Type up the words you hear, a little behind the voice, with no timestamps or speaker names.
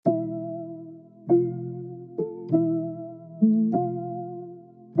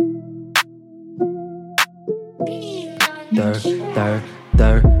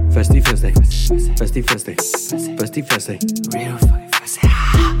Festy Thursday, Festy Thursday, Festy Thursday, real fucking Thursday.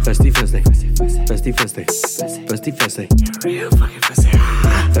 Festy Thursday, Festy Thursday, Festy Thursday, real fucking Thursday.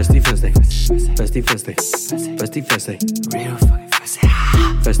 Festy Thursday, Festy Thursday, Festy Thursday, real fucking Thursday.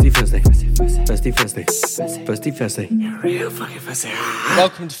 Festy Thursday, Festy Thursday, Festy Thursday, real fucking Thursday.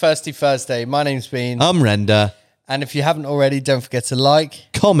 Welcome to Festy Thursday. My name's Bean. I'm Render. And if you haven't already, don't forget to like,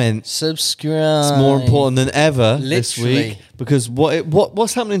 Comment. subscribe. It's more important than ever Literally. this week because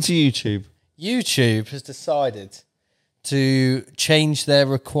what's happening to YouTube? YouTube has decided to change their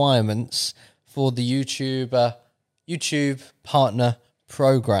requirements for the YouTube Partner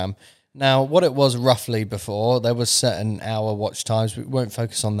Program. Now, what it was roughly before, there was certain hour watch times. We won't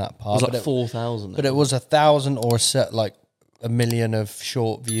focus on that part. It was like 4,000. But it was 1,000 or a million of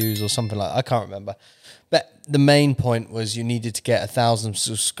short views or something like that. I can't remember. But the main point was you needed to get 1,000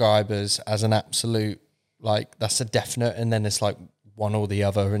 subscribers as an absolute, like, that's a definite, and then it's like one or the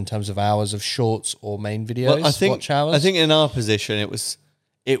other in terms of hours of shorts or main videos, watch hours. I think in our position,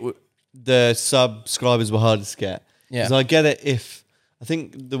 the subscribers were harder to get. Yeah. Because I get it I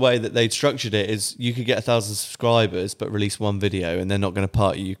think the way that they'd structured it is you could get 1,000 subscribers but release one video and they're not going to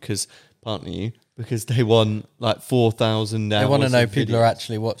partner you because they want like 4,000 hours. They want to know of people videos. are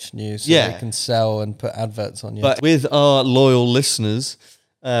actually watching you so Yeah. they can sell and put adverts on you. But with our loyal listeners,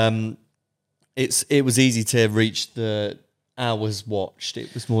 it was easy to reach the hours watched.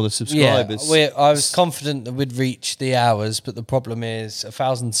 It was more the subscribers. Yeah, I was confident that we'd reach the hours, but the problem is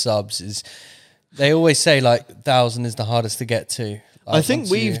 1,000 subs is, they always say like 1,000 is the hardest to get to. Like, I think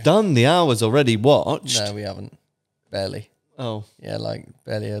we've done the hours already watched. No, we haven't. Barely. Oh. Yeah, like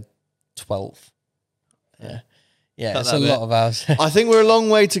barely a 12th. Yeah, Cut it's that a bit. lot of hours. I think we're a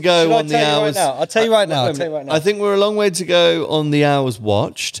long way to go on the hours. I'll tell you right now. I think we're a long way to go on the hours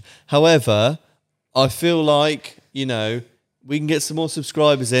watched. However, I feel like, we can get some more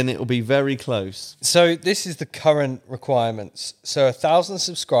subscribers in. It'll be very close. So this is the current requirements. So 1,000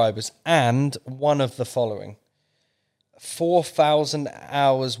 subscribers and one of the following: 4,000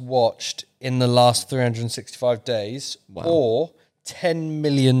 hours watched in the last 365 days, Wow. or 10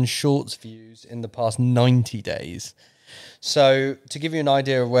 million shorts views in the past 90 days. So to give you an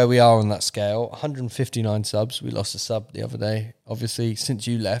idea of where we are on that scale, 159 subs. We lost a sub the other day. Obviously, since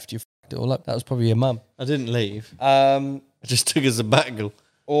you left, you f***ed it all up. That was probably your mum. I didn't leave. I just took a sabbatical.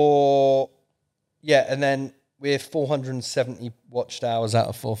 And then we're 470 watched hours out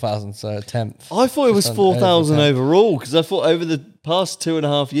of 4,000, so a tenth. I thought it was Just 4,000 over 10. overall because I thought over the past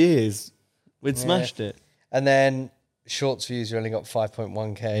 2.5 years we'd smashed it. And then shorts views, we only got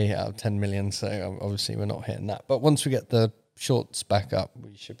 5.1k out of 10 million, so obviously we're not hitting that. But once we get the shorts back up,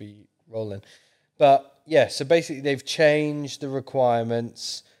 we should be rolling. But yeah, so basically they've changed the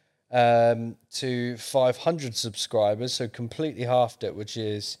requirements to 500 subscribers, so completely halved it, which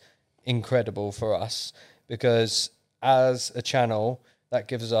is incredible for us because as a channel, that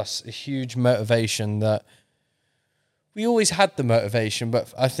gives us a huge motivation. That we always had the motivation,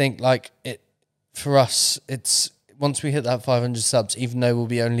 but I think for us, it's once we hit that 500 subs, even though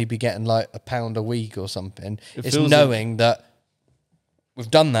we'll only be getting like £1 a week or something, it's knowing that we've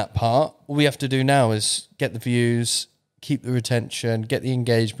done that part. All we have to do now is get the views, keep the retention, get the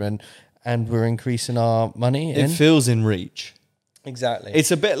engagement, and we're increasing our money. It feels in reach. Exactly. It's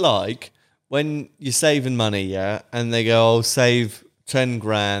a bit like when you're saving money, and they go, save 10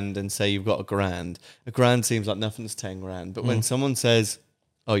 grand and say you've got £1,000. £1,000 seems like nothing's 10 grand. But when someone says,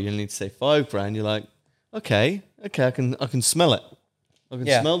 you need to save 5 grand, you're like, okay, I can smell it. I can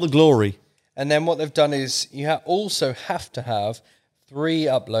smell the glory. And then what they've done is you also have to have 3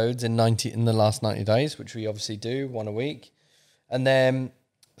 uploads in the last 90 days, which we obviously do, 1 a week. And then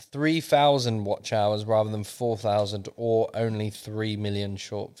 3,000 watch hours rather than 4,000, or only 3 million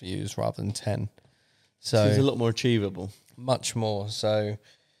short views rather than 10. So It's a lot more achievable. Much more. So,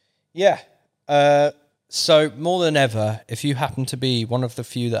 yeah. So more than ever, if you happen to be one of the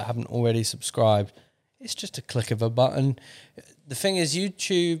few that haven't already subscribed, it's just a click of a button. The thing is,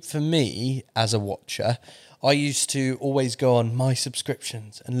 YouTube, for me, as a watcher, I used to always go on my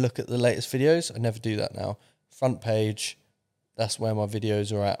subscriptions and look at the latest videos. I never do that now. Front page, that's where my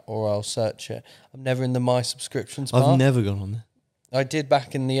videos are at, or I'll search it. I'm never in the my subscriptions part. I've never gone on there. I did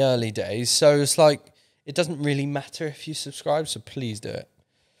back in the early days. So it's like, it doesn't really matter if you subscribe, so please do it.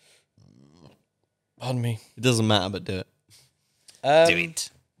 Pardon me. It doesn't matter, but do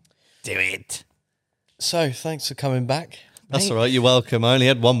it. Do it. So, thanks for coming back. That's all right. You're welcome. I only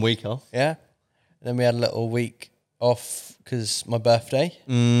had 1 week off. Yeah. And then we had a little week off because my birthday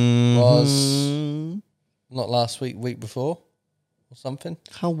Mm-hmm. was not last week, week before or something.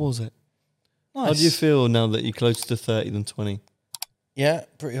 How was it? Nice. How do you feel now that you're closer to 30 than 20? Yeah,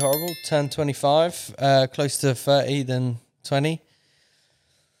 pretty horrible. Turned 25, close to 30 than 20.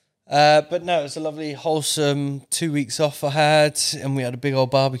 But no, it was a lovely, wholesome 2 weeks off I had, and we had a big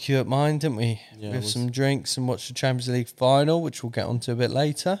old barbecue at mine, didn't we? Yeah, With some drinks and watched the Champions League final, which we'll get onto a bit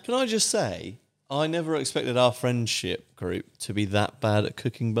later. Can I just say, I never expected our friendship group to be that bad at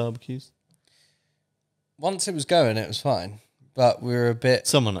cooking barbecues. Once it was going, it was fine, but we were a bit...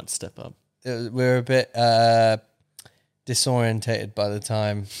 Someone had to step up. we were a bit disorientated by the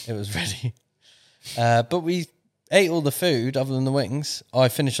time it was ready. But we ate all the food other than the wings. I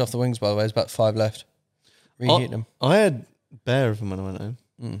finished off the wings, by the way. There's about 5 left. Reheat them. I had bare of them when I went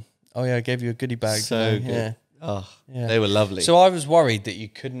home. Oh, yeah, I gave you a goodie bag. So good. Yeah. Oh, Yeah. they were lovely. So I was worried that you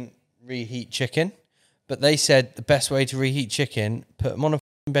couldn't reheat chicken, but they said the best way to reheat chicken, put them on a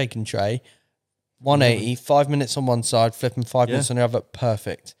bacon tray, 180, 5 minutes on one side, flip them 5 minutes on the other.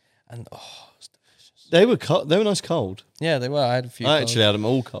 Perfect. And it's delicious. They were nice cold. Yeah, they were. I had a few. I actually had them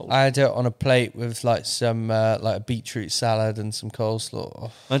all cold. I had it on a plate with like some like a beetroot salad and some coleslaw.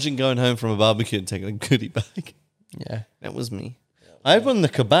 Oh, Imagine going home from a barbecue and taking a goodie bag. yeah. That was me. I had one of the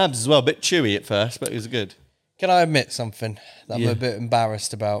kebabs as well, a bit chewy at first, but it was good. Can I admit something that I'm Yeah. a bit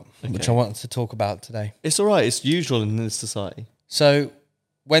embarrassed about, which I wanted to talk about today? It's all right. It's usual in this society. So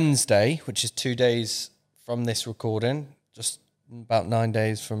Wednesday, which is 2 days from this recording, just about 9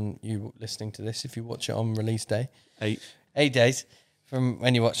 days from you listening to this, if you watch it on release day, 8 days from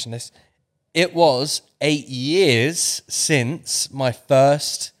when you're watching this, it was 8 years since my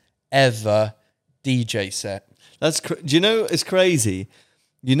first ever DJ set. Do you know, it's crazy.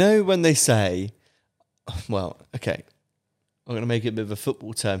 You know when they say, well, okay, I'm going to make it a bit of a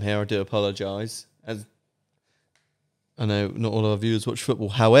football term here. I do apologise. As I know not all our viewers watch football.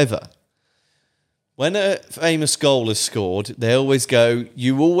 However, when a famous goal is scored, they always go,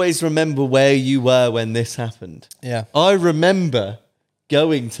 you always remember where you were when this happened. Yeah. I remember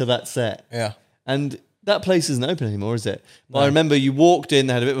going to that set. Yeah. And that place isn't open anymore, is it? But I remember you walked in,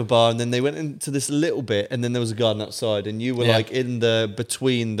 they had a bit of a bar, and then they went into this little bit, and then there was a garden outside, and you were like in the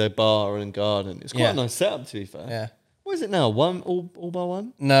between the bar and garden. It's quite a nice setup, to be fair. Yeah. What is it now? All bar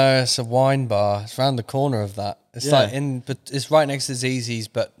one? No, it's a wine bar. It's around the corner of that. It's but it's right next to Zzz's,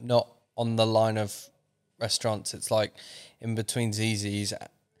 but not on the line of restaurants. It's like in between Zzz's.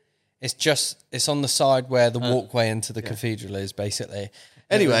 It's on the side where the walkway into the cathedral is, basically.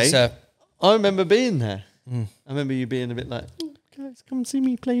 Anyway, I remember being there. I remember you being a bit like, oh, guys, come see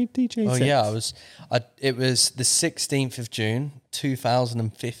me play DJ sets. Yeah, it was the 16th of June,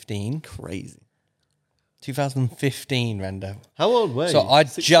 2015. Crazy. 2015, Rendo. How old were you? So I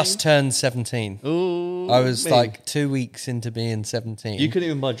 16? just turned 17. Ooh, I was me. like 2 weeks into being 17. You couldn't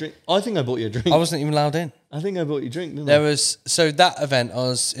even buy a drink. I think I bought you a drink. I wasn't even allowed in. I think I bought you a drink, didn't There I? was that event.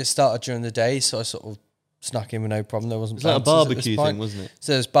 It started during the day, so I sort of snuck in with no problem. There wasn't. It's like a bouncers at this barbecue point. thing, wasn't it?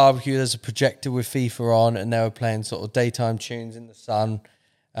 So there's barbecue. There's a projector with FIFA on, and they were playing sort of daytime tunes in the sun,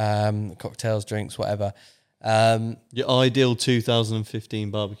 cocktails, drinks, whatever. Your ideal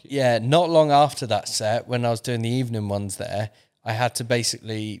 2015 barbecue. Yeah, not long after that set, when I was doing the evening ones there, I had to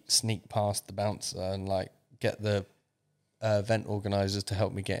basically sneak past the bouncer and like get the event organisers to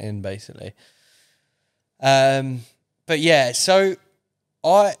help me get in, basically. But yeah, so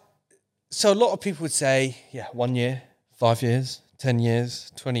a lot of people would say, 1 year, 5 years, 10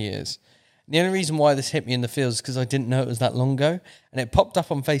 years, 20 years. And the only reason why this hit me in the feels is because I didn't know it was that long ago. And it popped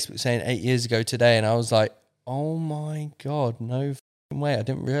up on Facebook saying 8 years ago today. And I was like, oh my God, no way. I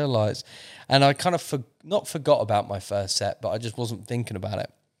didn't realise. And I kind of not forgot about my first set, but I just wasn't thinking about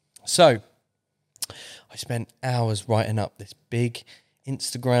it. So I spent hours writing up this big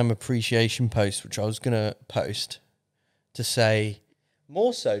Instagram appreciation post, which I was going to post to say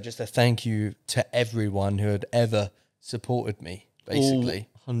more so just a thank you to everyone who had ever supported me, basically.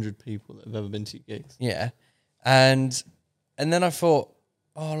 All 100 people that have ever been to your gigs. Yeah. And then I thought,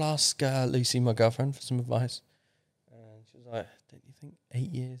 I'll ask Lucy, my girlfriend, for some advice. And she was like, don't you think 8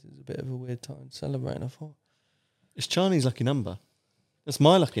 years is a bit of a weird time to celebrate? And I thought, It's Charlie's lucky number. That's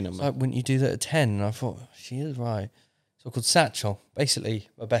my lucky number. like, wouldn't you do that at 10? And I thought, she is right. So I called Satchel, basically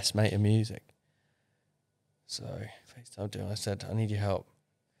my best mate in music. So FaceTime him. I said, I need your help.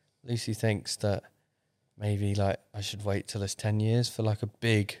 Lucy thinks that maybe like I should wait till it's 10 years for like a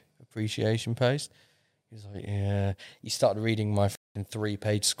big appreciation post. He was like, yeah. He started reading my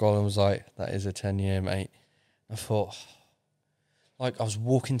 3-page scroll and was like, that is a 10-year, mate. I thought, like, I was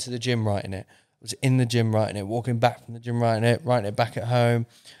walking to the gym writing it. I was in the gym writing it, walking back from the gym writing it back at home,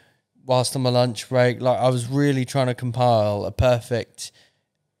 whilst on my lunch break. Like, I was really trying to compile a perfect,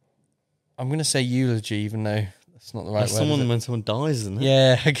 I'm going to say eulogy, even though That's not the right That's word. someone when someone dies, isn't it?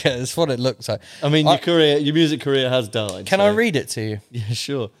 Yeah, okay, that's what it looks like. I mean, your music career has died. Can I read it to you? Yeah,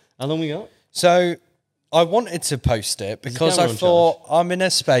 sure. How long we got? So I wanted to post it because I thought I'm in a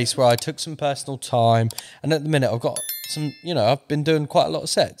space where I took some personal time, and at the minute I've got some, I've been doing quite a lot of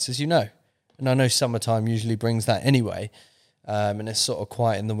sets, as you know, and I know summertime usually brings that anyway, and it's sort of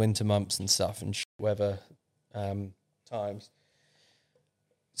quiet in the winter months and stuff and weather times.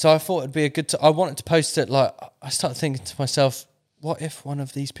 So I thought it'd be a good. I wanted to post it. Like I started thinking to myself, what if one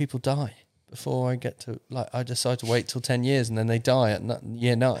of these people die before I get to, I decide to wait till 10 years and then they die at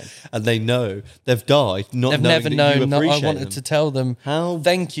year 9. And they know they've died, they've never known. I wanted them. to tell them,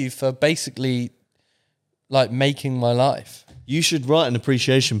 thank you for basically making my life. You should write an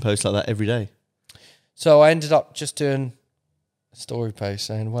appreciation post like that every day. So I ended up just doing a story post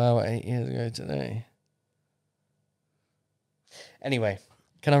saying, wow, 8 years ago today. Anyway,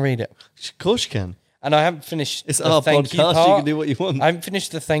 can I read it? Of course you can. And I haven't finished it's the our thank you podcast, part. you can do what you want. I haven't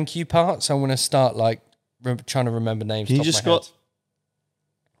finished the thank you part, so I'm going to start trying to remember names. You just got...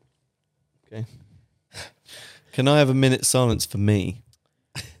 Okay. Can I have a minute silence for me?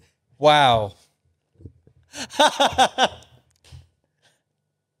 Wow.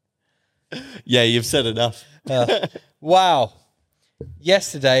 Yeah, you've said enough. Wow.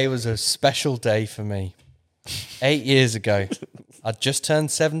 Yesterday was a special day for me. 8 years ago, I'd just turned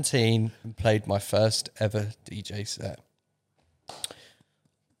 17 and played my first ever DJ set.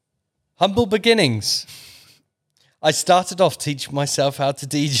 Humble beginnings. I started off teaching myself how to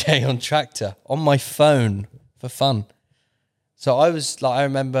DJ on Tractor on my phone for fun. So I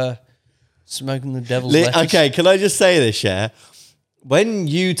remember smoking the devil's lettuce. Okay, can I just say this, yeah? When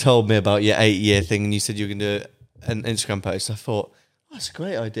you told me about your 8-year thing and you said you were going to do an Instagram post, I thought, that's a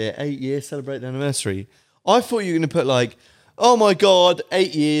great idea. 8 years, celebrate the anniversary. I thought you were going to put oh my God,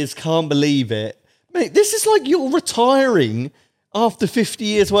 8 years, can't believe it. Mate, this is like you're retiring after 50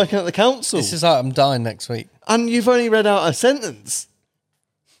 years working at the council. This is like I'm dying next week. And you've only read out a sentence.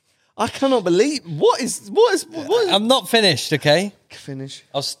 I cannot believe, what is I'm not finished, okay? Finish.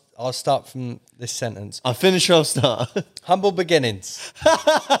 I'll start from this sentence. I'll finish or I'll start. Humble beginnings.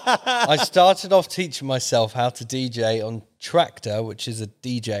 I started off teaching myself how to DJ on Tractor, which is a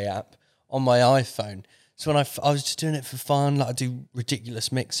DJ app, on my iPhone. So when I was just doing it for fun, I do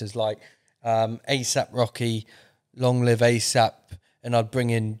ridiculous mixes ASAP Rocky, Long Live ASAP, and I'd bring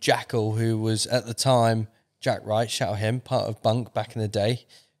in Jackal, who was at the time, Jack Wright, shout out him, part of Bunk back in the day,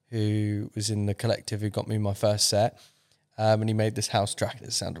 who was in the collective who got me my first set. And he made this house track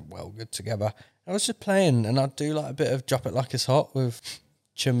that sounded well good together. I was just playing, and I'd do a bit of Drop It Like It's Hot with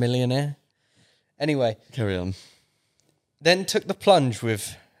Millionaire. Anyway. Carry on. Then took the plunge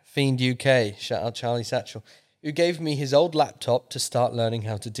with Fiend UK, shout out Charlie Satchel, who gave me his old laptop to start learning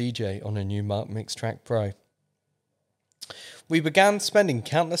how to DJ on a new Mark Mix Track Pro. We began spending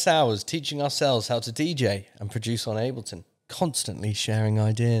countless hours teaching ourselves how to DJ and produce on Ableton, constantly sharing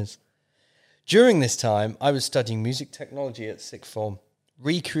ideas. During this time, I was studying music technology at sixth form,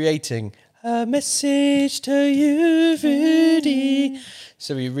 recreating A Message to You, Rudy.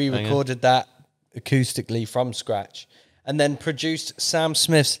 So we re-recorded that acoustically from scratch. And then produced Sam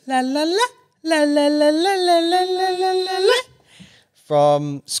Smith's La La La La La La La La La La La La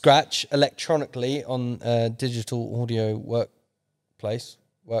from scratch electronically on digital audio workspace,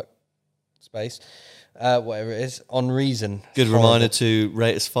 whatever it is, on Reason. Good reminder to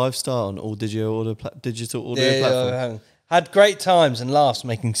rate us 5-star on all digital audio platforms. Had great times and laughs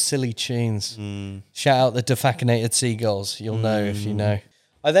making silly tunes. Shout out the defacinated seagulls. You'll know if you know.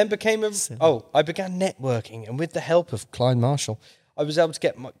 I then began networking, and with the help of Klein Marshall, I was able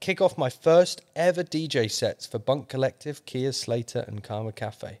to kick off my first ever DJ sets for Bunk Collective, Kia Slater, and Karma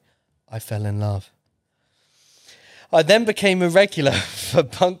Cafe. I fell in love. I then became a regular for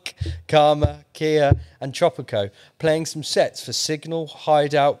Bunk, Karma, Kia, and Tropico, playing some sets for Signal,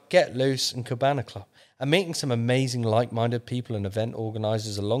 Hideout, Get Loose, and Cabana Club, and meeting some amazing like-minded people and event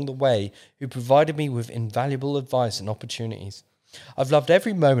organisers along the way who provided me with invaluable advice and opportunities. I've loved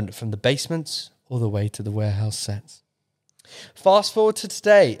every moment from the basements all the way to the warehouse sets. Fast forward to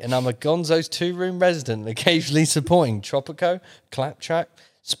today, and I'm a Gonzo's 2-room resident, occasionally supporting Tropico, Claptrap,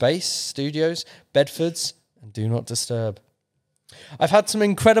 Space, Studios, Bedfords, and Do Not Disturb. I've had some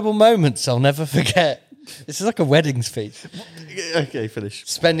incredible moments I'll never forget. This is like a wedding speech. Okay, finish.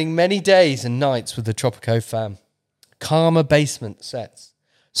 Spending many days and nights with the Tropico fam. Karma basement sets.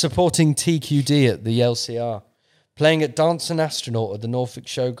 Supporting TQD at the LCR. Playing at Dance and Astronaut at the Norfolk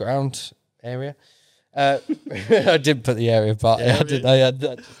Showground area. I didn't put the area part. Yeah, I had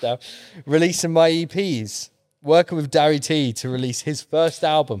that just down. Releasing my EPs. Working with Darry T to release his first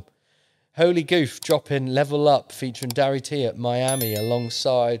album. Holy Goof dropping Level Up featuring Darry T at Miami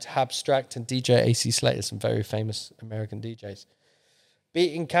alongside Habstract and DJ AC Slater, some very famous American DJs.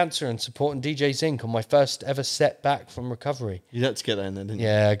 Beating cancer and supporting DJ Zinc on my first ever set back from recovery. You had to get that in there, didn't you?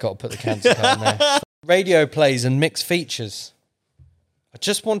 Yeah, I got to put the cancer card in there. Radio plays and mixed features. I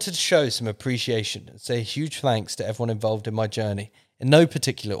just wanted to show some appreciation and say a huge thanks to everyone involved in my journey. In no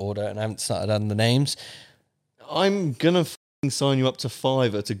particular order, and I haven't started on the names. I'm going to sign you up to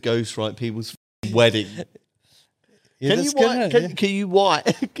Fiverr to ghostwrite people's wedding. Yeah, Can you write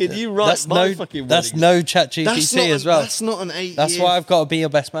that's my fucking That's weddings? no ChatGPT as well. That's not an 8 year. That's why I've got to be your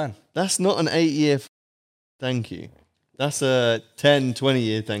best man. That's not an 8 year thank you. That's a 10, 20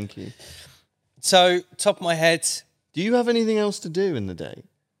 year thank you. So, top of my head, Do you have anything else to do in the day?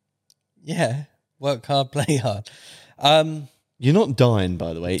 yeah, work hard, play hard. You're not dying,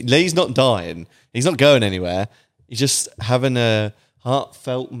 by the way. Lee's not dying. He's not going anywhere. He's just having a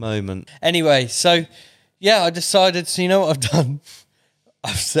heartfelt moment. Anyway, so, yeah, I decided, so you know what I've done?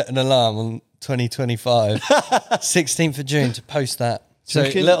 I've set an alarm on 2025, 16th of June to post that. So,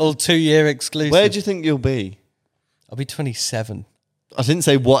 little 2-year exclusive. Where do you think you'll be? I'll be 27. I didn't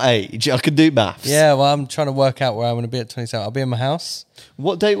say what age. I could do maths. Yeah, well, I'm trying to work out where I'm going to be at 27. I'll be in my house.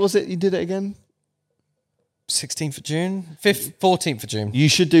 What date was it you did it again? 16th of June? 14th of June. You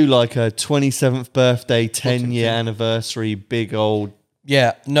should do like a 27th birthday, 10-year anniversary, big old...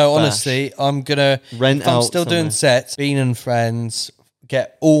 Yeah, no, bash. Honestly, I'm going to... Rent out I'm still somewhere. doing sets, Bean and friends,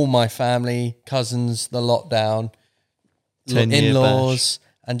 get all my family, cousins, the lot down, 10-year in-laws,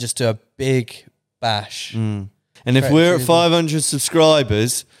 and just do a big bash. And if we're at 500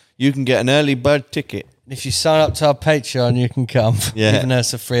 subscribers, you can get an early bird ticket. If you sign up to our Patreon, you can come. Yeah. Even though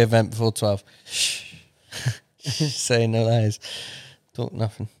it's a free event before 12. Saying no lies. Talk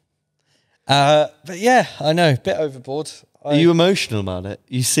nothing. But yeah, I know, bit overboard. Are you emotional about it?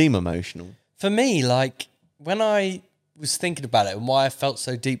 You seem emotional. For me, like, when I was thinking about it and why I felt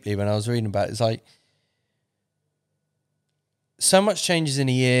so deeply when I was reading about it, it's like, so much changes in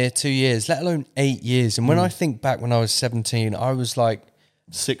a year, 2 years, let alone 8 years. And when I think back when I was 17, I was like...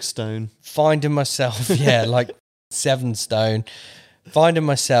 6 stone. Finding myself, yeah, like 7 stone. Finding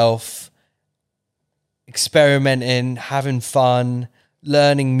myself, experimenting, having fun,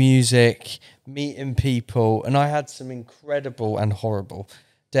 learning music, meeting people. And I had some incredible and horrible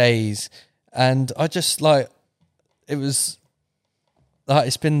days. And I just like... It was... like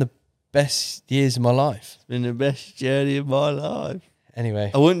it's been the best years of my life. It's been the best journey of my life. Anyway.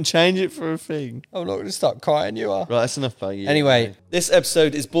 I wouldn't change it for a thing. I'm not going to start crying, you are. Right, that's enough about you. Anyway. This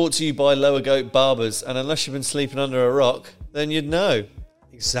episode is brought to you by Lower Goat Barbers, and unless you've been sleeping under a rock, then you'd know.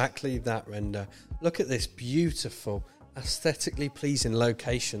 Exactly that, Render. Look at this beautiful, aesthetically pleasing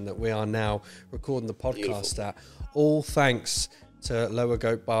location that we are now recording the podcast at. All thanks to Lower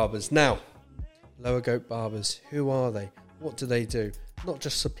Goat Barbers. Now, Lower Goat Barbers, who are they? What do they do? Not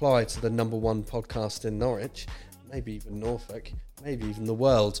just supply to the #1 podcast in Norwich, maybe even Norfolk, maybe even the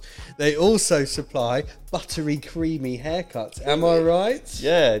world. They also supply buttery, creamy haircuts. Am I right?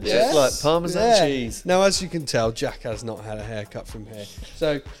 Yeah, just like Parmesan cheese. Now, as you can tell, Jack has not had a haircut from here.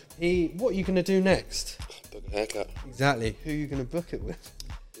 So, what are you going to do next? Book a haircut. Exactly. Who are you going to book it with?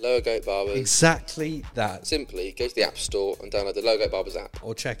 Lower Goat Barbers. Exactly that. Simply go to the App Store and download the Lower Goat Barbers app.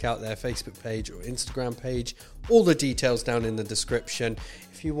 Or check out their Facebook page or Instagram page. All the details down in the description.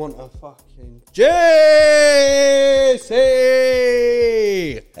 If you want a fucking JC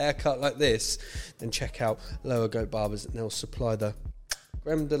haircut like this, then check out Lower Goat Barbers and they'll supply the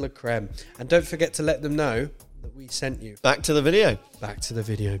creme de la creme. And don't forget to let them know that we sent you. Back to the video. Back to the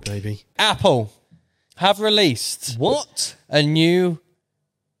video, baby. Apple have released What? a new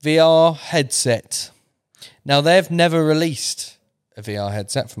VR headset. Now, they've never released a VR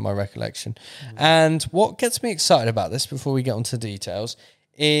headset from my recollection. And what gets me excited about this, before we get on to details,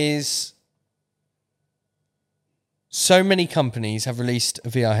 is so many companies have released a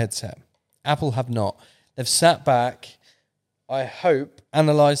VR headset. Apple have not. They've sat back, I hope,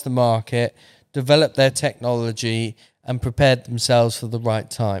 analysed the market, developed their technology, and prepared themselves for the right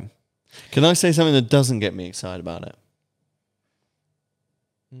time. Can I say something that doesn't get me excited about it?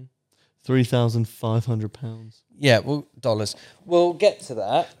 £3,500. Yeah, well, dollars. We'll get to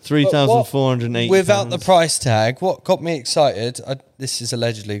that. £3,480. Without the price tag, what got me excited, this is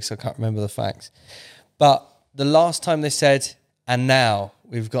allegedly because I can't remember the facts, but the last time they said, and now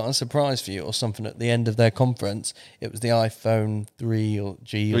we've got a surprise for you or something at the end of their conference, it was the iPhone 3 or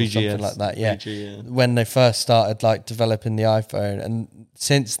G or 3GS, something like that. Yeah. 3G, yeah. When they first started like developing the iPhone, and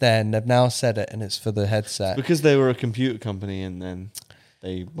since then they've now said it, and it's for the headset. Because they were a computer company and then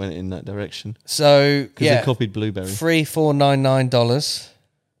they went in that direction. So Because yeah, they copied BlueBerry. $3,499.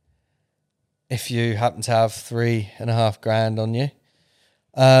 if you happen to have $3,500 on you.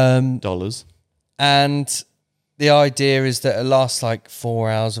 Dollars. And the idea is that it lasts like 4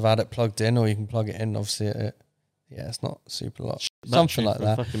 hours without it plugged in, or you can plug it in. Obviously, it's not super lot, something like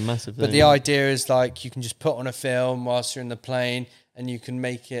that. Fucking massive But thing. the idea is like you can just put on a film whilst you're in the plane, and you can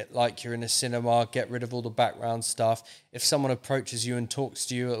make it like you're in a cinema. Get rid of all the background stuff. If someone approaches you and talks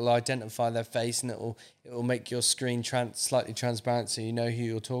to you, it'll identify their face, and it will make your screen slightly transparent, so you know who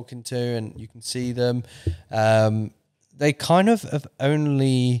you're talking to and you can see them. They kind of have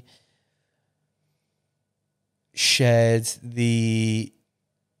only shared the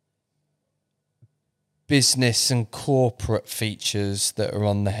business and corporate features that are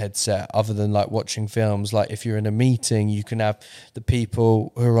on the headset, other than like watching films. Like if you're in a meeting, you can have the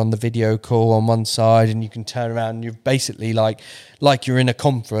people who are on the video call on one side, and you can turn around and you're basically like you're in a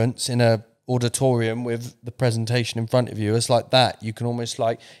conference in a auditorium with the presentation in front of you. It's like that. You can almost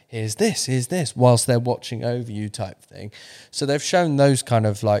like, here's this whilst they're watching over you type thing. So they've shown those kind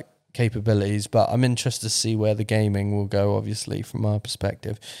of like capabilities, but I'm interested to see where the gaming will go, obviously, from our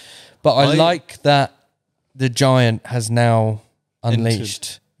perspective. But I like that the giant has now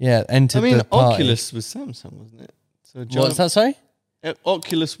unleashed. Entered the party. Oculus was Samsung, wasn't it? So What's that, sorry?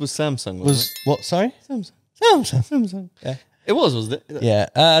 Oculus was Samsung, wasn't it? What, sorry? Samsung. Yeah. It wasn't it? Yeah,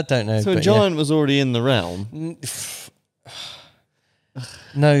 I don't know. So a giant was already in the realm.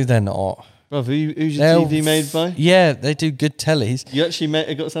 No, they're not. Bruv, who's your TV made by? Yeah, they do good tellies. You actually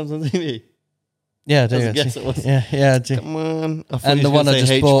got Samsung TV? Yeah, I do. As a guess it was. Yeah, I do. Come on. I thought And you the was one I gonna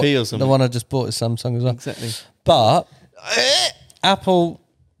say just bought, HP or something. the one I just bought is Samsung as well. Exactly. But Apple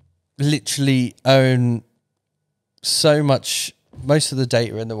literally own so much, most of the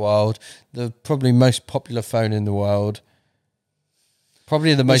data in the world, the probably most popular phone in the world,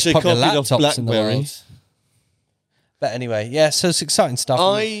 probably the most they popular copied off laptops in the BlackBerry. world. But anyway, yeah, so it's exciting stuff.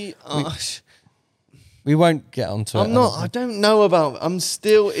 We won't get onto it. I don't know about.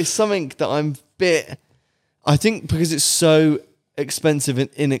 It's something that I'm bit. I think because it's so expensive and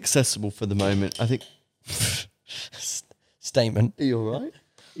inaccessible for the moment. I think. Statement. Are you all right?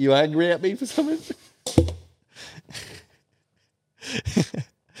 Are you angry at me for something?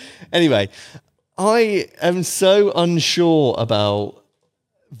 Anyway, I am so unsure about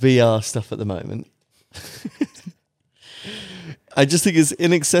VR stuff at the moment. I just think it's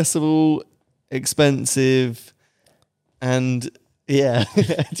inaccessible, expensive, and yeah.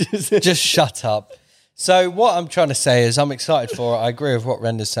 Just shut up. So what I'm trying to say is I'm excited for it. I agree with what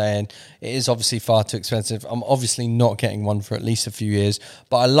Render's saying. It is obviously far too expensive. I'm obviously not getting one for at least a few years,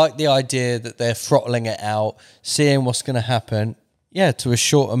 but I like the idea that they're throttling it out, seeing what's going to happen. Yeah, to a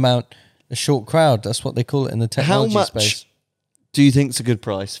short crowd. That's what they call it in the technology space. How much do you think it's a good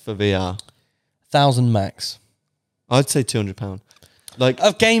price for VR? 1,000 max. I'd say £200. Like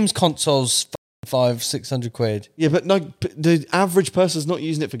of games consoles, 500-600 quid. Yeah, but the average person's not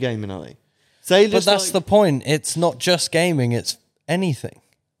using it for gaming, are they? But that's the point. It's not just gaming. It's anything.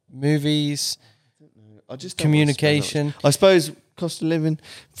 Movies, I just communication. I suppose cost of living,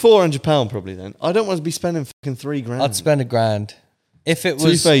 £400 probably then. I don't want to be spending fucking $3,000. I'd spend £1,000. If it was... To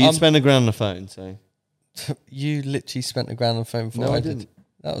be fair, you'd spend £1,000 on a phone, so... You literally spent £1,000 on a phone before No, I didn't. did.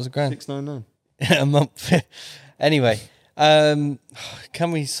 That was £1,000. 699. A month. Anyway,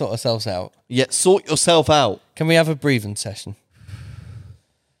 can we sort ourselves out? Yeah, sort yourself out. Can we have a breathing session?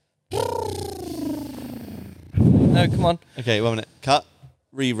 No, come on. Okay, 1 minute. Cut.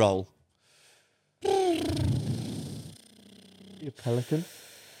 Re-roll. You pelican.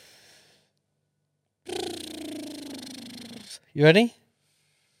 You ready?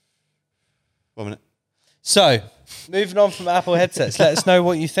 1 minute. So, moving on from Apple headsets, let us know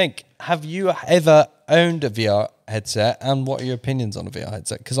what you think. Have you ever owned a VR headset, and what are your opinions on a VR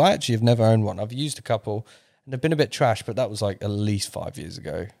headset? Because I actually have never owned one. I've used a couple, and they've been a bit trash, but that was like at least 5 years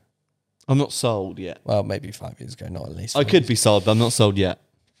ago. I'm not sold yet. Well, maybe 5 years ago, not at least. I could be sold, but I'm not sold yet.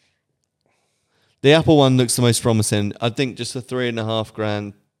 The Apple one looks the most promising. I think just the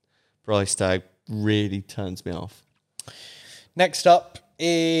 $3,500 price tag really turns me off. Next up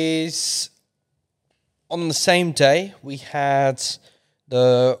is, on the same day, we had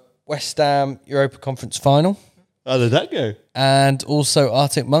the West Ham Europa Conference final. How did that go? And also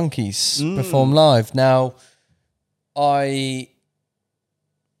Arctic Monkeys perform live. Now, I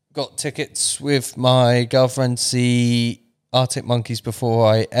got tickets with my girlfriend to see Arctic Monkeys before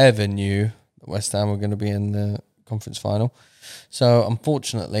I ever knew that West Ham were going to be in the conference final. So,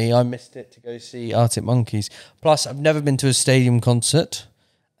 unfortunately, I missed it to go see Arctic Monkeys. Plus, I've never been to a stadium concert,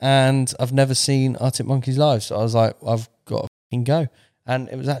 and I've never seen Arctic Monkeys live. So I was like, I've got to fucking go. And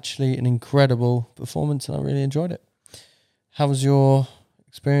it was actually an incredible performance, and I really enjoyed it. How was your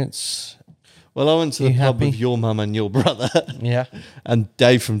experience? Well, I went to the You pub happy? with your mum and your brother Yeah. and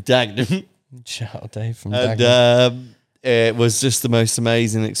Dave from Dagenham. Shout out Dave from And Dagenham. it was just the most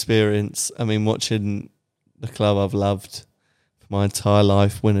amazing experience. I mean, watching the club I've loved for my entire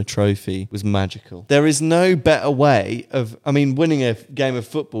life win a trophy was magical. There is no better way of, winning a game of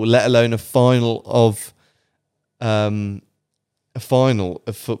football, let alone a final of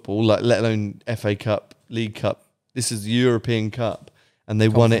football, like let alone FA Cup, League Cup. This is the European Cup, and they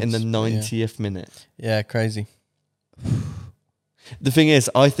won it in the Conference, 90th minute. Yeah, crazy. The thing is,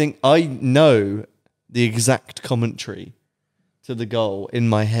 I think I know the exact commentary to the goal in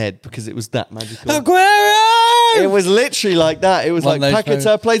my head because it was that magical. Aguero! It was literally like that. It was One like of those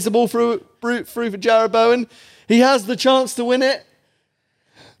Paquetá plays the ball through for Jarrod Bowen. He has the chance to win it.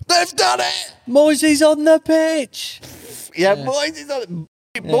 They've done it. Moisey's on the pitch. Yeah,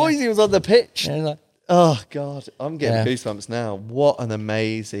 Moisey was on the pitch. Yeah, like, Oh, God. I'm getting Yeah. goosebumps now. What an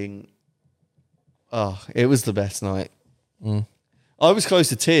amazing... Oh, it was the best night. I was close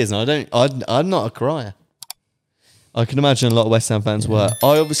to tears, and I'm not a crier. I can imagine a lot of West Ham fans were.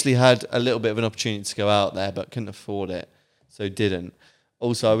 I obviously had a little bit of an opportunity to go out there, but couldn't afford it, so didn't.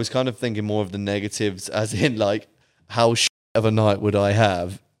 Also, I was kind of thinking more of the negatives, as in, like, how shit of a night would I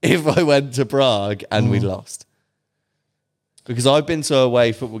have if I went to Prague and we lost? Because I've been to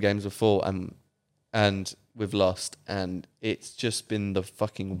away football games before, and we've lost, and it's just been the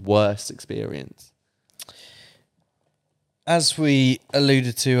fucking worst experience. as we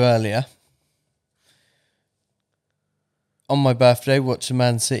alluded to earlier, on my birthday, watched the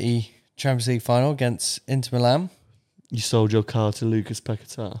Man City Champions League final against Inter Milan. You sold your car to Lucas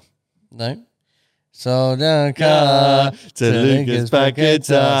Paquetá. No. Sold a car to Lucas Paquetá. It's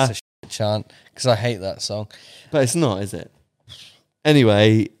a shit chant because I hate that song. But it's not, is it?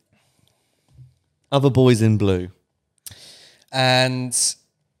 Anyway, Other Boys in Blue. And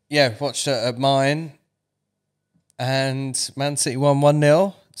yeah, watched it at mine. And Man City won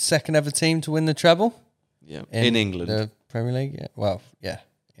 1-0. Second ever team to win the treble. Yeah, in England. The Premier League. Yeah. Well, yeah,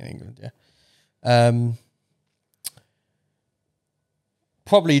 in England, yeah.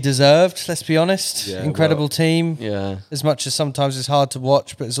 Probably deserved, let's be honest. Yeah, Incredible team. Yeah. As much as sometimes it's hard to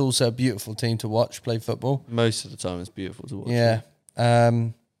watch, but it's also a beautiful team to watch play football. Most of the time it's beautiful to watch. Yeah.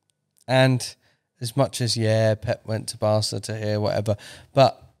 And as much as, Pep went to Barca to here, whatever.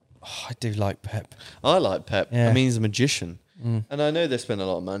 But I do like Pep. I like Pep. Yeah. I mean, he's a magician. And I know they spend a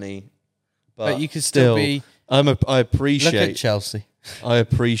lot of money. But you could still be... I Look at appreciate... Chelsea. I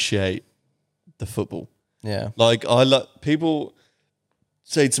appreciate the football. Yeah. Like, I like... People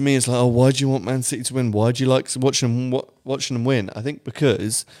say to me, it's like, oh, why do you want Man City to win? Why do you like watching them win? I think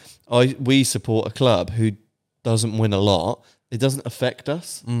because we support a club who doesn't win a lot. It doesn't affect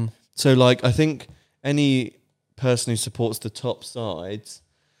us. So, like, I think any person who supports the top sides,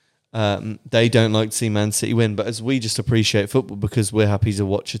 they don't like to see Man City win. But as we just appreciate football because we're happy to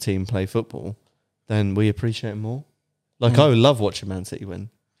watch a team play football, then we appreciate it more. Like, I would love watching Man City win.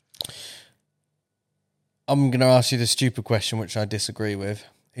 I'm going to ask you the stupid question, which I disagree with.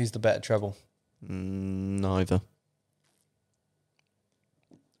 Who's the better treble? Neither.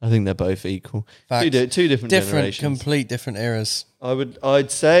 I think they're both equal. Facts. Two different generations. Complete different eras.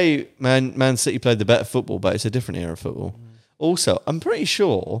 I'd say Man City played the better football, but it's a different era of football. Also, I'm pretty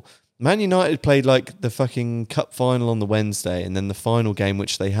sure Man United played like the fucking cup final on the Wednesday, and then the final game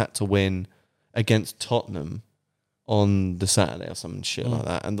which they had to win against Tottenham on the Saturday or some shit like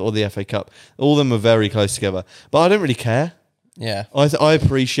that, or the FA Cup. All of them are very close together, but I don't really care. Yeah. I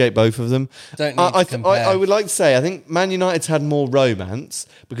appreciate both of them. Don't need to compare. I would like to say, I think Man United's had more romance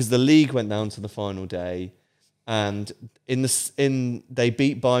because the league went down to the final day, and they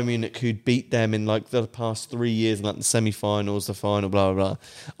beat Bayern Munich, who'd beat them in like the past 3 years, in like the semi-finals, the final, blah, blah, blah.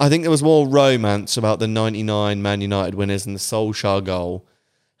 I think there was more romance about the 99 Man United winners and the Solskjaer goal.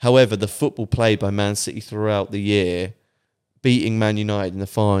 However, the football played by Man City throughout the year, beating Man United in the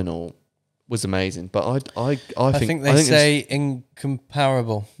final, was amazing. But I think they say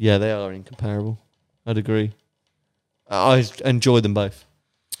incomparable. Yeah, they are incomparable. I'd agree. I enjoy them both.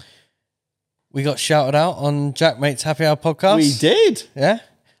 We got shouted out on JaackMate's Happy Hour podcast. We did. Yeah.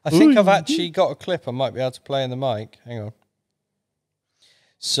 I think I've actually got a clip I might be able to play in the mic. Hang on.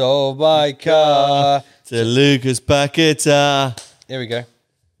 So my car to Lucas Paquetá. Here we go.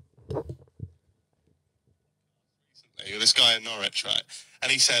 This guy in Norwich, right?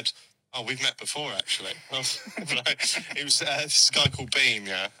 And he said, "Oh, we've met before, actually." It was this guy called Beam,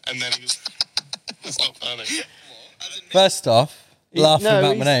 yeah. And then he was, it's not funny. First off, laughing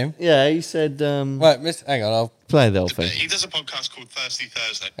about my name. Yeah, he said. Wait, hang on. I'll Play the whole thing. He does a podcast called Thirsty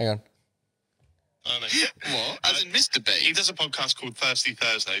Thursday. hang on. What? As in Mr. Bean? He does a podcast called Thirsty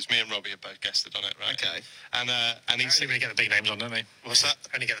Thursdays. Me and Robbie have both guested on it, right? Okay. And he's... Only when you get the big names on, don't they? What's that?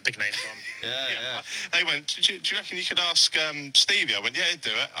 Only get the big names on. Yeah. They went, do you reckon you could ask Stevie? I went, yeah, he'd do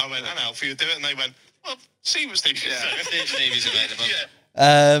it. I went, and Alfie would do it. And they went, well, see what Stevie would do. Stevie's available.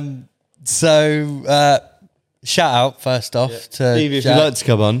 Yeah. So, shout out first off to Stevie, if Jack, you'd like to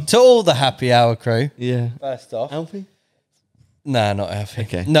come on. to all the happy hour crew. Yeah. First off, Alfie? nah, not Alfie.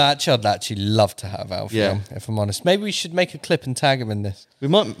 Okay. No, actually, I'd actually love to have Alfie Yeah. on, if I'm honest. Maybe we should make a clip and tag him in this. We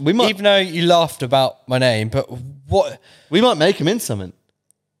might Even though you laughed about my name, but what? we might make him in something.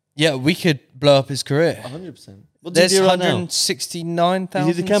 Yeah, we could blow up his career. 100%. What do you There's do right now? 169,000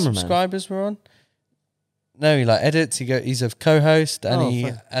 Is he the cameraman? subscribers we're on. No, he like edits. He's a co-host and Oh, he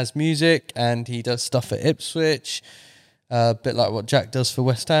fine. has music and he does stuff at Ipswich, a bit like what Jack does for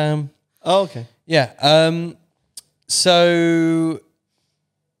West Ham. Oh, okay. Yeah. So,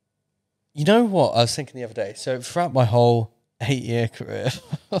 you know what I was thinking the other day? So throughout my whole 8-year career,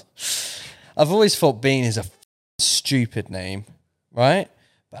 I've always thought Bean is a stupid name, right?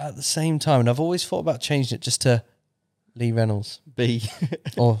 But at the same time, and I've always thought about changing it just to Lee Reynolds B.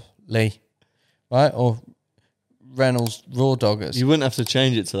 or Lee, right? Or Reynolds Raw Doggers. You wouldn't have to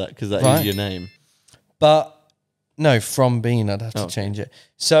change it to that because that is Right. your name. But no, from Bean, I'd have to Oh. change it.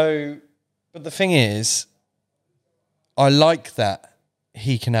 So, but the thing is, I like that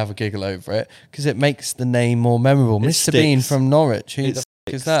he can have a giggle over it because it makes the name more memorable. It Mr. Bean sticks. from Norwich. Who It the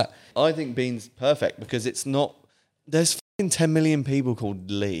f- is that? I think Bean's perfect because it's not. There's fucking 10 million people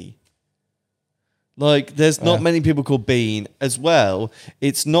called Lee. Like, there's not Yeah. many people called Bean as well.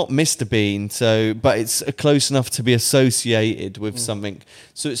 It's not Mr. Bean, but it's close enough to be associated with something,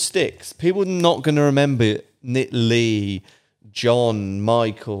 so it sticks. People are not going to remember Lee, John,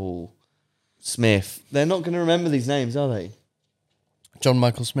 Michael, Smith. They're not going to remember these names, are they? John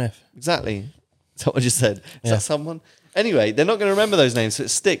Michael Smith. Exactly. That's what I just said. Is Yeah. that someone? Anyway, they're not going to remember those names, so it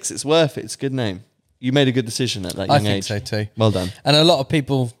sticks. It's worth it. It's a good name. You made a good decision at that young I think age. so too. Well done. And a lot of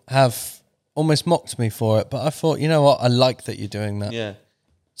people have almost mocked me for it, but I thought, you know what? I like that you're doing that. Yeah.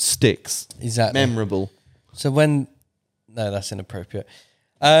 Sticks. Exactly. Memorable. So no, that's inappropriate.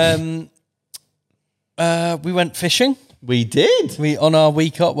 We went fishing. We did. We on our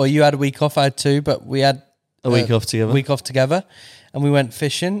week off. Well, you had a week off. I had two, but we had A week off together. A week off together, and we went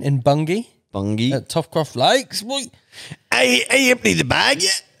fishing in Bungay Bungie. at Topcroft Lakes. Hey, empty the bag. Yeah.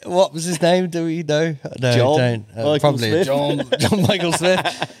 What was his name? Do we know? No, John don't. Michael Probably Smith. John Michael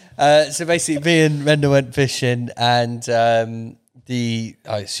Smith. So basically, me and Renda went fishing, and I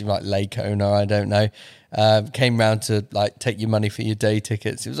assume like lake owner, I don't know, came round to like take your money for your day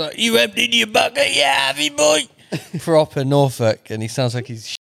tickets. He was like, "You emptied your bucket, yeah, have you, boy?" Proper Norfolk, and he sounds like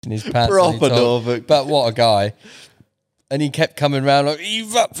he's in his pants. when he Proper talks. Norfolk. But what a guy! And he kept coming round like, "You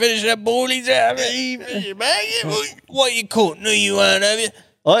fuck finished that ball, he's out. What you caught? No, you weren't, have you?"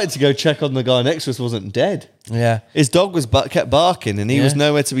 I had to go check on the guy next to us wasn't dead. Yeah. His dog was kept barking and he was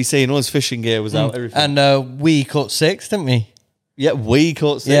nowhere to be seen. All his fishing gear was out. Everything. And we caught 6, didn't we? Yeah, we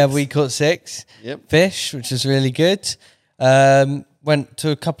caught 6. Yeah, we caught 6 Yep. fish, which was really good. Went to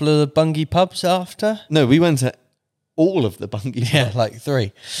a couple of the Bungay pubs after. No, we went to all of the Bungie. Yeah, like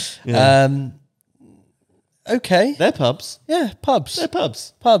 3. Yeah. Okay. They're pubs. Yeah, pubs. They're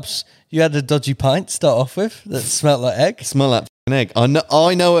pubs. Pubs. You had a dodgy pint to start off with that smelled like egg. Smell that f***ing egg. I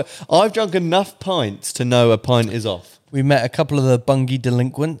know. I've drunk enough pints to know a pint is off. We met a couple of the Bungay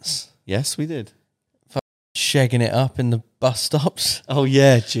delinquents Yes, we did. shagging it up in the bus stops. Oh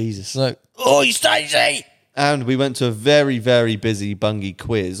yeah, Jesus. It's like, "Oh, Stacey!" And we went to a very, very busy Bungie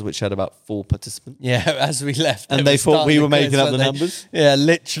quiz, which had about 4 participants. Yeah, as we left. And were they thought we starting were the making quiz, up weren't the they? numbers. Yeah,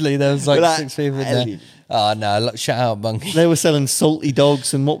 literally, there was like We're like, 6 people in "Hell there. yeah." Oh, no, look, shout out, Bungay. They were selling salty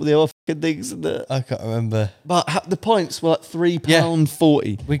dogs and what were the other fucking things? I can't remember. But the pints were like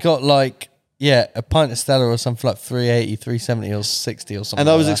 £3.40. We got like, a pint of Stella or something like 380, 370 or 60 or something. And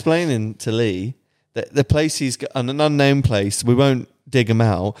I like was that. explaining to Lee that the place he's an unnamed place, we won't dig him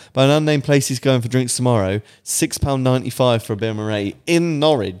out, but an unnamed place he's going for drinks tomorrow, £6.95 for a beer Marais in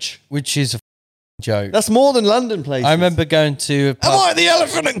Norwich. Which is a joke. That's more than London places. I remember going to a Am pub. I at the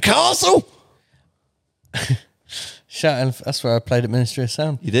Elephant and Castle? That's where I played at Ministry of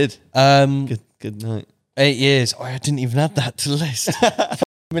Sound. You did. Good. Good night. 8 years. Oh, I didn't even add that to the list.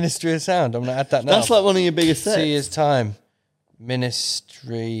 Ministry of Sound. I'm going to add that now. That's like one of your biggest 2 sets. years' time.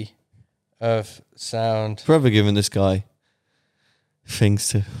 Ministry of Sound. Forever giving this guy things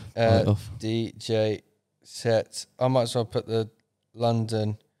to write off. DJ set. I might as well put the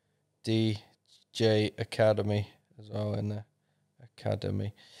London DJ Academy as well in there.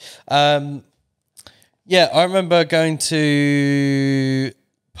 Academy. Yeah, I remember going to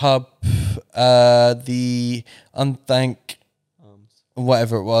pub the Unthank,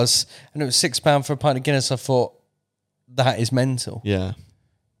 whatever it was, and it was £6 for a pint of Guinness. I thought that is mental. Yeah.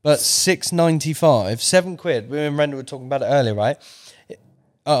 But £6.95, £7. We and Brenda were talking about it earlier, right? At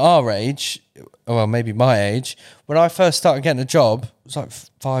our age, well, maybe my age, when I first started getting a job, it was like £5,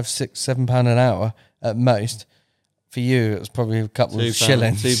 £6, £7 an hour at most. For you, it was probably a couple of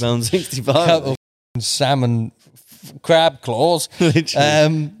shillings. £2.65. Couple of salmon crab claws.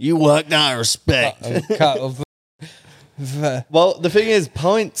 Literally. You worked out of respect. Well, the thing is,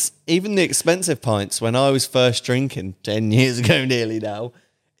 pints, even the expensive pints, when I was first drinking 10 years ago nearly now,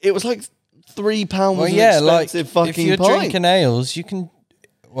 it was like £3 well, an yeah, expensive like, fucking if you're pint. drinking ales, you can,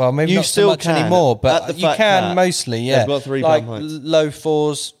 well, maybe You not still so much can, anymore, at but the you Fat can Cat, mostly, yeah. they've got £3 like pints. low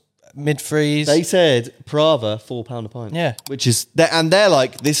fours, mid threes. They said Prava £4 a pint. Yeah. Which is, and they're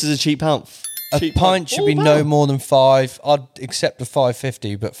like, this is a cheap pound. A pint should be no more than £5. I'd accept a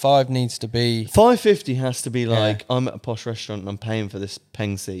 £5.50, but £5 needs to be £5.50 has to be like, I'm at a posh restaurant and I'm paying for this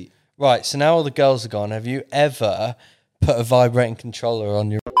peng seat. right. So now all the girls are gone. Have you ever put a vibrating controller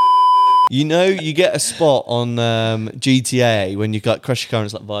on your? You know, you get a spot on GTA when you got crush your car and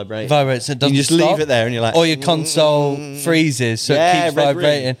it's like vibrating. Vibrates. It doesn't You just stop? leave it there and you're like, or your console freezes, so Yeah, it keeps red ring.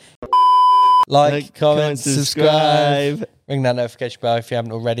 vibrating. Like, comment, subscribe. Ring that notification bell if you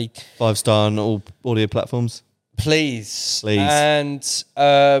haven't already. 5-star on all audio platforms. Please. Please.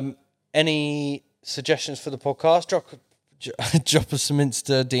 And any suggestions for the podcast, drop us some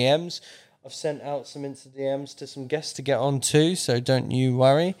Insta DMs. I've sent out some Insta DMs to some guests to get on too, so don't you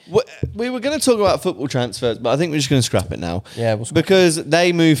worry. We were going to talk about football transfers, but I think we're just going to scrap it now. Yeah, we'll scrap because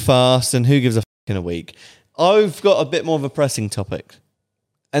they move fast and who gives a f*** in a week. I've got a bit more of a pressing topic.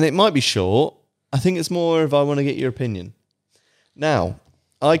 And it might be short. I think it's more if I want to get your opinion. Now,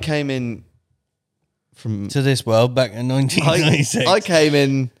 I came in from... to this world back in 1996. I came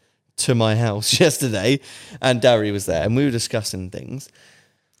in to my house yesterday and Darry was there and we were discussing things.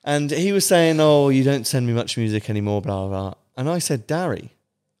 And he was saying, oh, you don't send me much music anymore, blah, blah, blah. And I said, Darry,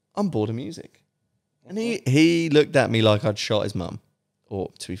 I'm bored of music. And he looked at me like I'd shot his mum. Or,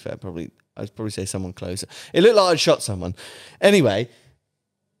 to be fair, I'd probably say someone closer. It looked like I'd shot someone. Anyway,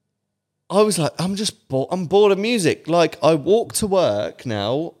 I was like, I'm bored of music. Like, I walk to work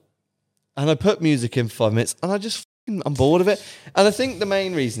now and I put music in for 5 minutes and I'm bored of it. And I think the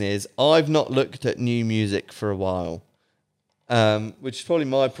main reason is I've not looked at new music for a while. Which is probably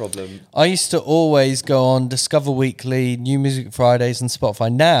my problem. I used to always go on Discover Weekly, New Music Fridays and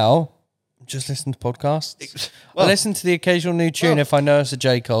Spotify. Now, just listen to podcasts. I listen to the occasional new tune if I know it's a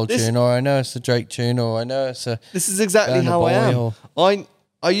J. Cole tune, or I know it's a Drake tune, or I know it's a... This is exactly Burna how I am. Boy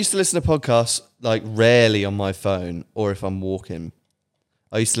I used to listen to podcasts like rarely on my phone or if I'm walking.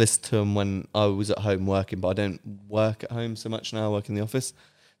 I used to listen to them when I was at home working, but I don't work at home so much now. I work in the office.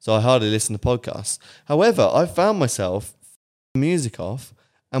 So I hardly listen to podcasts. However, I found myself music off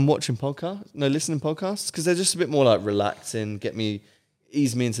and listening podcasts because they're just a bit more like relaxing,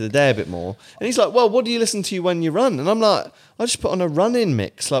 ease me into the day a bit more. And he's like, well, what do you listen to when you run? And I'm like, I just put on a running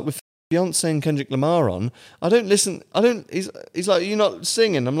mix, like with Beyonce and Kendrick Lamar on. He's like, you're not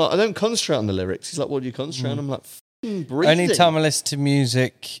singing. I'm like, I don't concentrate on the lyrics. He's like, what do you concentrate on? I'm like, breathing. Only time I listen to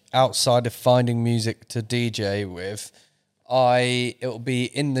music outside of finding music to DJ with, it'll be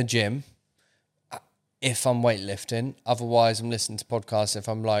in the gym if I'm weightlifting. Otherwise, I'm listening to podcasts if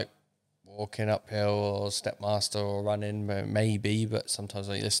I'm like walking uphill or Stepmaster or running, maybe. But sometimes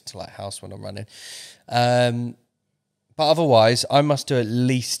I listen to like house when I'm running. But otherwise, I must do at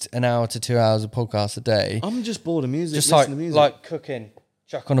least an hour to 2 hours of podcast a day. I'm just bored of music. Just listen to music. like cooking.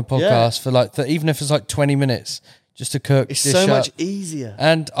 Chuck on a podcast for like even if it's like 20 minutes, just to cook. It's dish so up. much easier.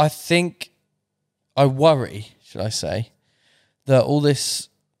 And I worry, should I say, that all this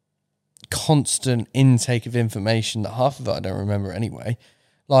constant intake of information, that half of it I don't remember anyway.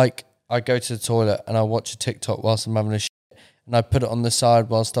 Like, I go to the toilet and I watch a TikTok whilst I'm having a shit, and I put it on the side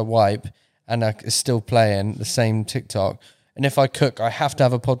whilst I wipe, and it's still playing the same TikTok. And if I cook, I have to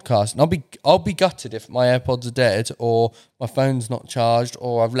have a podcast. And I'll be gutted if my AirPods are dead, or my phone's not charged,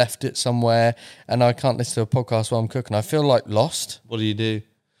 or I've left it somewhere and I can't listen to a podcast while I'm cooking. I feel like lost. What do?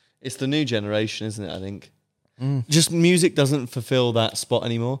 It's the new generation, isn't it, I think? Just music doesn't fulfill that spot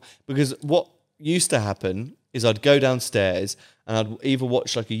anymore. Because what used to happen is I'd go downstairs and I'd either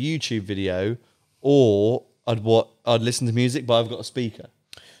watch like a YouTube video or I'd listen to music, but I've got a speaker.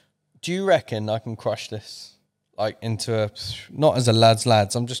 Do you reckon I can crush this? Like into not as a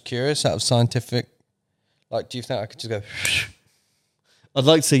lads. I'm just curious out of scientific. Like, do you think I could just go? I'd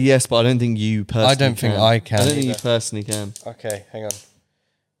like to say yes, but I don't think you personally I don't think I can I don't think either. you personally can. Okay, hang on.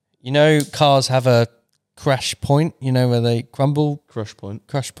 You know, cars have a crash point. You know where they crumble. Crush point.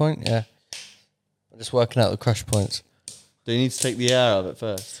 Crash point. Yeah. I'm just working out the crush points. Do you need to take the air out of it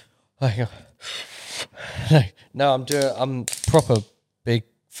first? Hang on. No, I'm proper big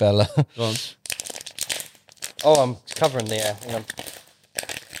fella. Go on. Oh, I'm covering the air. Hang on.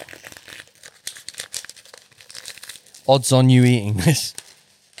 Odds on you eating this.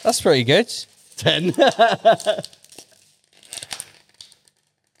 That's pretty good. 10.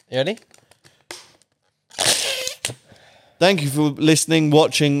 You ready? Thank you for listening,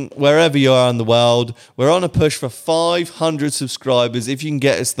 watching, wherever you are in the world. We're on a push for 500 subscribers. If you can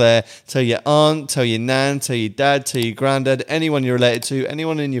get us there, tell your aunt, tell your nan, tell your dad, tell your granddad, anyone you're related to,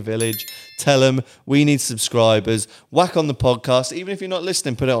 anyone in your village, tell them we need subscribers. Whack on the podcast. Even if you're not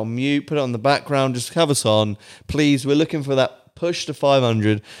listening, put it on mute, put it on the background, just have us on. Please, we're looking for that push to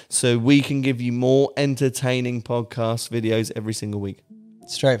 500 so we can give you more entertaining podcast videos every single week.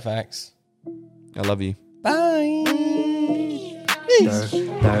 Straight facts. I love you. Bye. Festy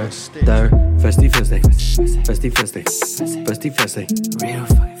Thursday, Festy Thursday, Festy Thursday, real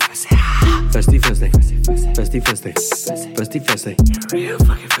fucking Thursday. Festy Thursday, Festy Thursday, Festy Thursday, real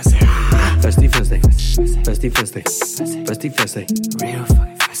fucking Thursday. Festy Thursday, Festy Thursday, Festy Thursday, real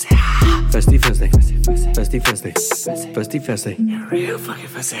fucking Thursday. Festy Thursday, Festy Thursday, Festy Thursday, real fucking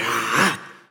Thursday.